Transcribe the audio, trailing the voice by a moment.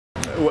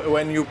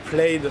when you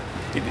played,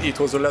 it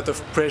was a lot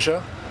of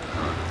pressure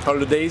all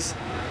the days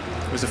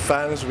with the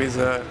fans, with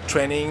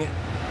training,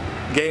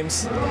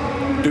 games.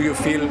 Do you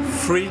feel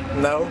free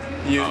now?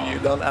 You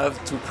don't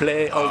have to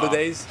play all the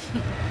days?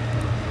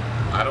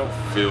 I don't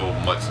feel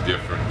much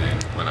different than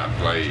when I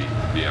played,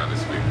 to be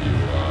honest with you.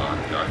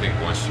 I think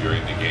once you're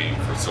in the game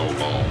for so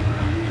long,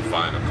 you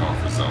find a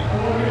comfort zone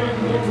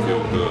and you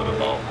feel good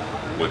about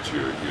what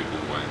you're doing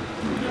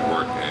through your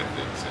work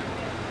ethics, and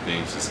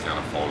things just kind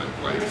of fall in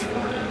place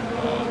for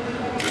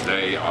you.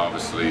 Today,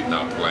 obviously,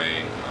 not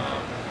playing,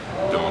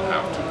 don't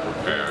have to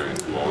prepare and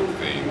do all the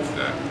things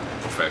that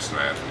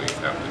professional athletes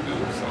have to do.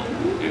 So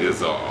it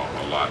is a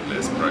lot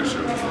less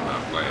pressure when you're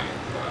not playing.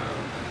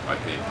 I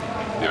think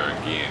there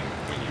again,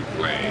 when you're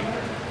playing,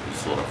 you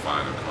sort of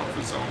find a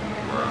comfort zone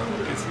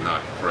where it's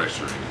not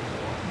pressure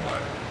anymore,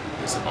 but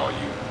it's about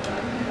you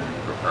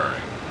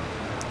preparing.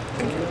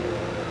 Thank you.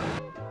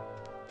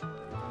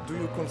 Do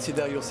you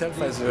consider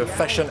yourself as a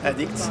fashion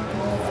addict?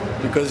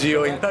 Because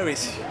you're in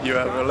Paris, you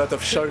have a lot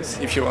of choice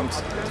if you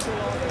want.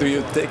 Do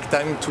you take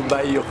time to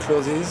buy your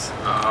clothes?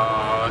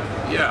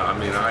 Yeah, I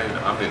mean,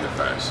 I'm into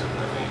fashion.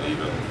 I mean,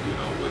 even, you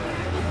know, with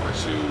my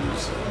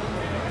shoes,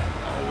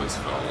 I always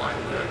felt like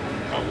that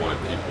I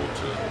wanted people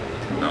to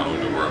not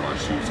only wear my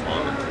shoes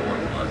on the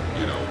court, but,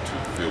 you know, to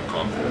feel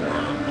comfortable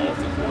wearing them off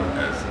the court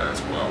as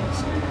well.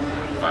 So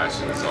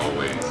fashion is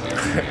always, you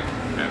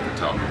know, at the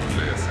top of the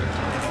list in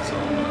terms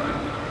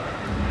of,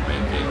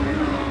 making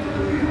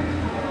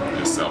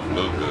yourself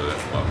look good,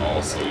 but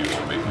also you want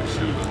to make your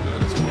shoe look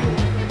good as well.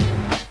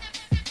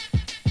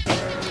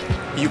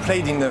 You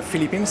played in the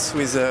Philippines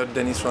with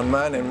Dennis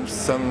Rodman and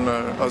some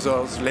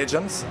other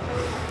legends.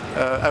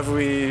 Have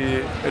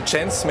we a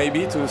chance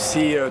maybe to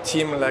see a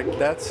team like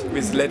that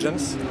with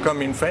legends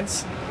come in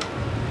France?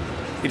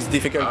 It's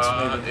difficult.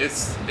 Maybe.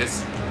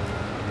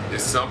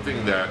 It's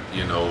something that,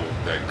 you know,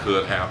 that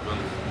could happen,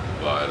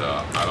 but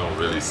I don't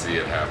really see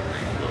it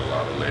happening with a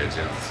lot of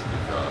legends,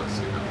 because,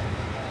 you know,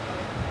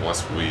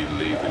 once we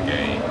leave the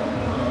game,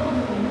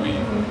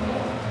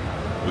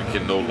 we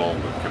can no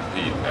longer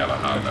compete at a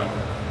high level,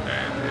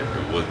 and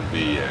it wouldn't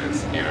be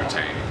as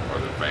entertaining for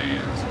the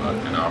fans. But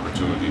an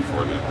opportunity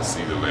for them to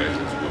see the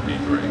legends would be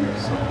great.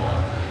 So,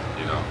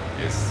 you know,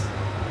 it's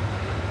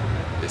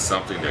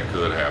something that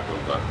could happen,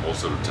 but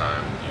most of the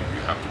time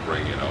you have to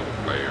bring in other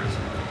players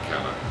who can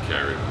kind of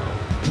carry the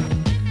load.